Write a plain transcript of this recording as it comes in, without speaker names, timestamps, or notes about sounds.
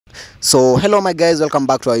So hello my guys, welcome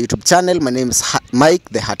back to our YouTube channel. My name is Mike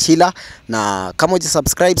the Heart Healer, na kama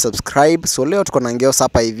subscribe. So leo tuko na Ngeos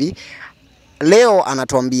hapa hivi. Leo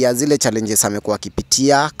anatuambia zile challenges amekuwa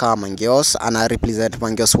akipitia kama Mangeos, ana represent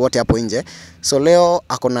Mangeos wote hapo nje. So leo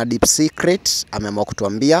ako na deep secret ameamua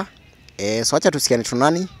kutuambia. So acha tusikiane tu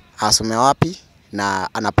nani, asome wapi na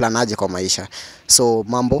ana plan aje kwa maisha. So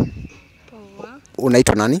mambo.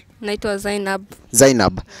 Unaitwa nani? Naitwa Zainab.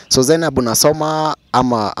 Zainab. So Zainab unasoma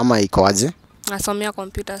ama iko aje? Nasomea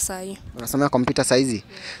computer sahi. Unasomea computer saizi?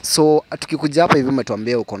 So tukikuja hapa hivi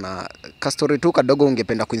umetuambia uko na story tu kadogo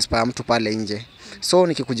ungependa kuinspire mtu pale nje. So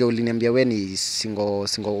nikikuja uliniambia wewe ni single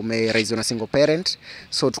umeraised na single parent.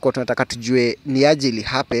 So tuko tunataka tujue ni aje ili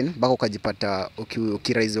happen mpaka ukajipata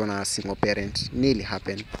ukiraised na single parent. Ni ili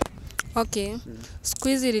happen? Okay. Siku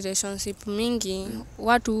hizi relationship mingi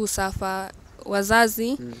watu husafa,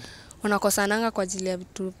 wazazi wanakosananga kwa ajili ya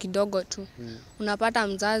vitu kidogo tu. Unapata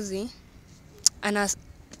mzazi ana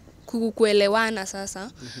kuelewana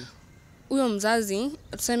sasa. Huyo mzazi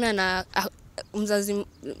tuseme mzazi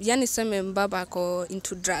yani tuseme baba ako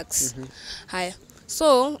into drugs. Haya.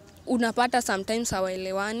 So unapata sometimes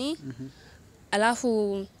hawaelewani.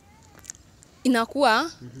 Alafu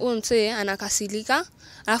inakuwa huyo mzee anakasilika,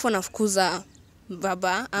 alafu anafukuza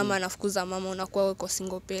baba ama anafukuza mama, unakuwa uko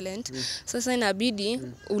single parent. Sasa inabidi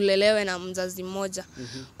ulelewe na mzazi mmoja.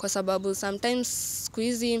 Kwa sababu sometimes siku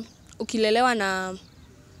hizi ukilelewa na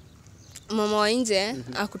mama wa nje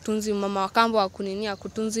akutunzi, mama wa kambo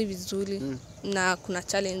akutunzi vizuri na kuna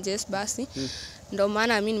challenges basi. Ndio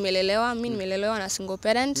maana mimi nimelelewa na single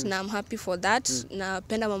parent na I'm happy for that.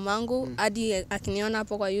 Napenda mamangu hadi akiniona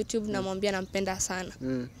hapo kwa YouTube namwambia nampenda sana.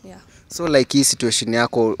 Yeah. So like hii situation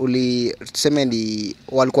yako tuseme ni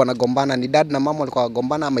walikuwa wanagombana, ni dad na mama walikuwa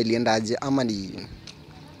wanagombana ama ilienda aje ama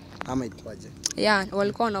ilikuwaje? Yeah,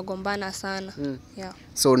 walikuwa wanagombana sana. Yeah.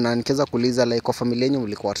 So na nikiweza kuuliza like kwa familia yenu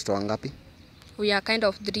mlikuwa watoto wangapi? We are kind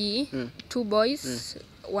of 3, 2 boys,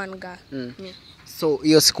 1 girl. Me. So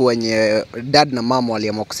hiyo siku wenye dad na mama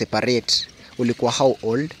waliamua kuseparate, ulikuwa how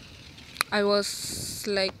old? I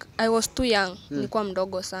was too young. Nilikuwa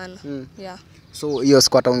mdogo sana. Yeah. So hiyo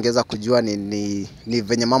siku hata ungeweza kujua ni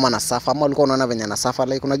venye mama na safa ama ulikuwa unaona venye na safa?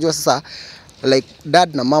 Like unajua sasa like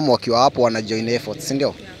dad na mama wakiwa hapo wana join efforts,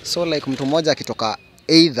 ndio? So like mtu mmoja akitoka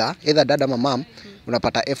either dad ama mom,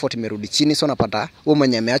 unapata effort imerudi chini, so unapata wewe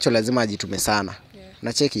mwenye ameacho lazima ajitume sana.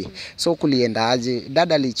 Unacheki? So kulienda aje?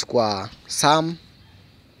 Dad alichukua Sam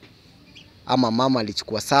ama mama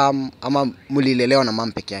alichukua Sam ama mlilelewa na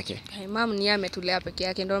mama peke yake? Mama ni yeye ametulea peke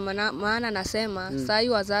yake, ndio maana nasema sahi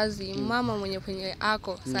wazazi mama mwenye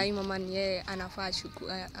ako sahi mama ni yeye anafaa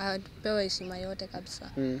apewe heshima yote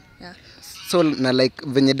kabisa. Yeah. So na like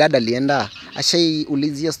venye dad alienda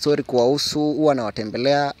ashaiulizia story kuwahusu, huwa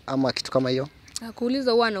anawatembelea ama kitu kama hiyo?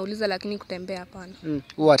 Kuuliza huwa anauliza lakini kutembea hapana.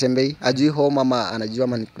 Huwa atembei? Ajui home ama anajua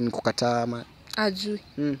ama nikukataa ama ajui?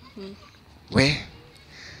 We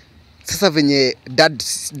sasa venye dad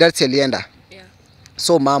alienda, yeah.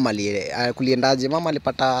 So mama kuliendaje? Mama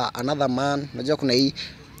alipata another man. Unajua kuna hii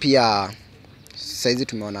pia saizi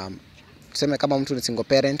tumeona tuseme kama mtu ni single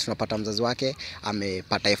parent, tunapata mzazi wake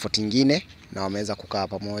amepata effort nyingine na wameweza kukaa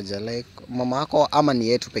pamoja. Like mama wako ama ni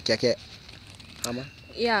yetu peke yake ama?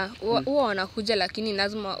 Yeah, huwa wanakuja lakini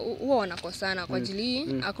lazima huwa wanakosana kwa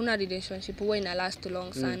ajili hakuna relationship huwa ina last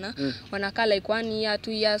long sana. Wanakaa like 1 year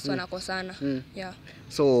 2 years wanakosana. Yeah.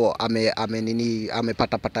 So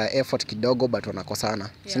amepata effort kidogo but wanakosana,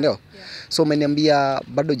 si ndio? Yeah. So umeniambia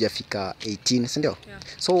bado hujafika 18, si ndio? Yeah.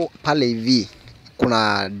 So pale hivi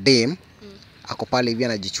kuna dem ako pale hivi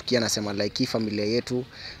anajichukia, anasema like hii familia yetu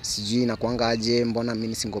sijui inakuanga aje, mbona mimi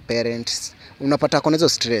ni single parent. Unapata kuna hizo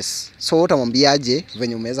stress. So utamwambiaje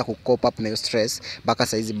venye umeweza kucope up na hiyo stress mpaka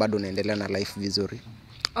saizi bado unaendelea na life vizuri?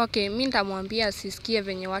 Okay, mimi nitamwambia asisikie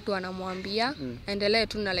venye watu wanamwambia, endelee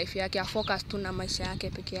tu na life yake, focus tu na maisha yake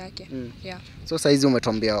peke yake. Yeah. So saizi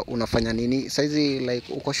umetuambia unafanya nini? Saizi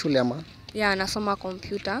like uko shule ama? Yeah, nasoma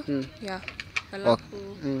computer. Yeah.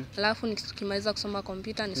 Alafu nikimaliza kusoma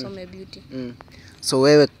computer nisome beauty. So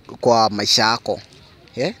wewe kwa maisha yako,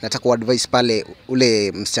 nataka advice pale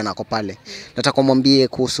ule msichana wako pale. Nataka kumwambie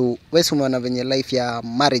kuhusu wewe umeona venye life ya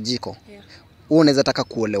marriage iko. Wewe unaweza taka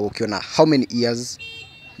kuolewa ukiona how many years?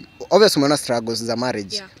 Obviously umeona struggles za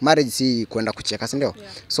marriage. Yeah. Marriage si kwenda kucheka, si ndio?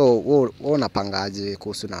 Yeah. So wewe unapangaje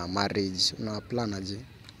kuhusu na marriage? Una plan aje?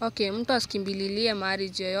 Okay, mtu asikimbililie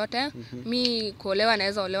marriage yoyote. Mimi kuolewa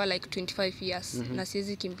naweza olewa like 25 years na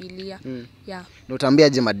siwezi kimbilia. Yeah. Na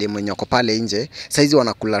utaambiaje mademu wenye wako pale nje saizi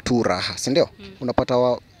wanakula tu raha, si ndio?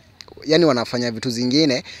 Unapata yani wanafanya vitu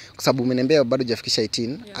zingine kwa sababu umeniambia bado hujafikisha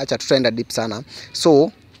 18. Acha tutaenda deep sana.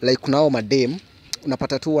 So like kunao madem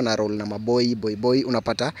unapata tu wana roll na maboy boy,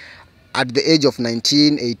 unapata at the age of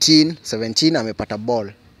 19, 18, 17 amepata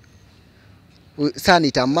ball. Sasa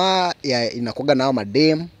ni tamaa ya inakuga nao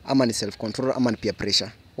madem ama ni self control ama ni peer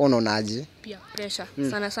pressure? Unaonaje? Peer pressure.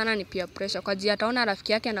 Sana sana ni peer pressure. Kwa jia ataona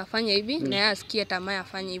rafiki yake anafanya hivi na yeye asikie tamaa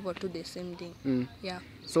afanye hivyo tu the same thing. Yeah.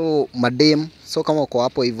 So madem, so kama uko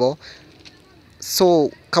hapo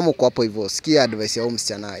hivyo, sikia advice ya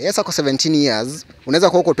msichana. Yes, ako 17 years, unaweza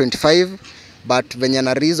kuwa uko 25 but venye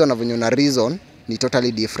na reason na venye na reason ni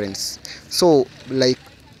totally different. So like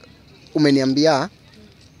umeniambia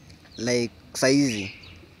like saizi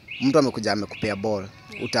mtu amekuja amekupea ball,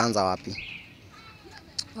 utaanza wapi?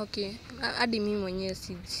 Okay, hadi mimi mwenyewe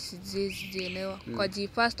sijielewa. Kwa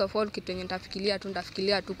first of all kitu yenye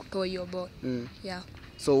nitafikiria tu kutoa hiyo ball. Yeah.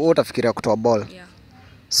 So wewe utafikiria kutoa ball? Yeah.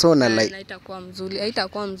 So na like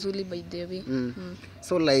haitakuwa mzuri by the way.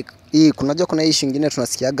 So like hii kuna hii nyingine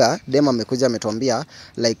tunasikiaga dem amekuja ametuambia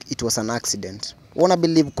like it was an accident. Wanna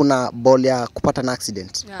believe kuna ball ya kupata an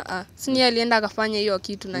accident? Sini alienda akafanya hiyo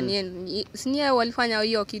kitu na sini walifanya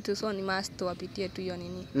hiyo kitu, so ni must wapitie tu hiyo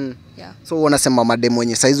nini. Yeah. So wanasema madem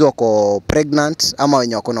wenye saizi wako pregnant ama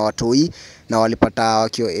wenye wako na watoi na walipata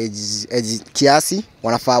wakio age kiasi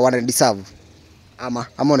wana deserve ama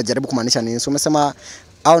unajaribu kumaanisha nini? So umesema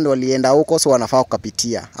hao ndio walienda huko so wanafaa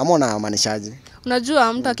kukapitia ama unamaanishaje?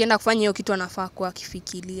 Unajua mtu akienda kufanya hiyo kitu anafaa kuwa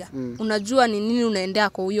akifikiria. Unajua ni nini unaendea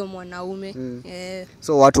kwa huyo mwanaume.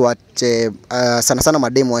 So watu wache sana sana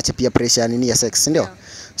mademu waache peer pressure nini ya sex, ndio? Yeah.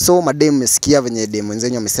 So mademu mesikia venye demu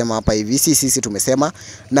wenzenyu wamesema hapa hivi, sisi tumesema,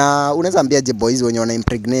 na unaweza ambiaje boys wenye wana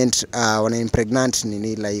impregnate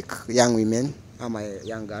nini like young women ama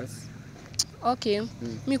young girls? Okay.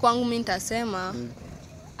 Mimi kwangu mimi nitasema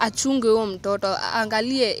achunge huo mtoto,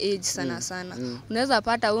 angalie age sana sana. Unaweza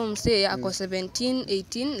pata huo msee ako 17,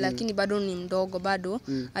 18 lakini bado ni mdogo, bado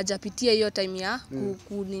hajapitia hiyo time ya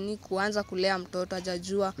kuanza kulea mtoto,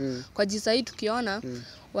 hajajua. Kwa jinsi hii tukiona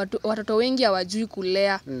watoto wengi hawajui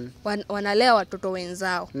kulea, wanalea watoto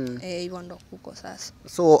wenzao. Hivyo ndo kuko sasa.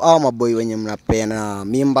 So hao maboy wenye mnapeana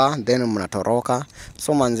mimba then mnatoroka,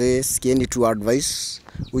 so manze sikieni tu advice.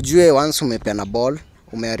 Ujue once umepeana ball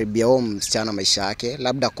umeharibia huo msichana maisha yake,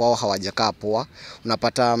 labda kwao hawajakaa poa.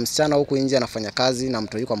 Unapata msichana huko nje anafanya kazi na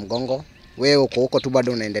mtu yuko mgongo, wewe uko huko tu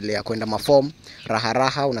bado unaendelea kwenda maform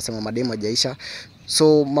raha, unasema mademu hajaisha.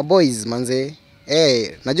 So maboys manze,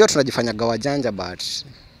 najua tunajifanya gawajanja but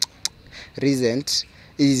recent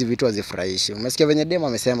hizi vitu hazifurahishi. Umesikia venye demu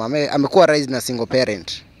amesema amekuwa raised na single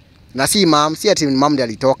parent. Na si mom, si ati mom ndiye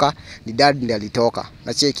alitoka, ni dad ndiye alitoka.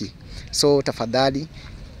 Na cheki. So tafadhali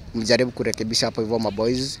mjaribu kurekebisha hapo hivyo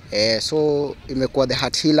maboys. So imekuwa The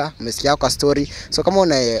Heart Healer, umesikia kwa story. So kama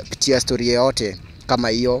unapitia story yoyote kama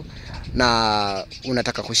hiyo na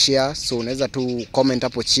unataka kushare, so unaweza tu comment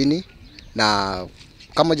hapo chini, na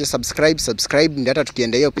kama je subscribe ndio hata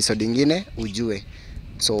tukienda hiyo episode nyingine ujue.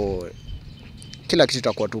 So kila kitu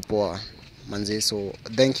tutakuwa tu poa manze. So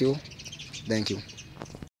thank you.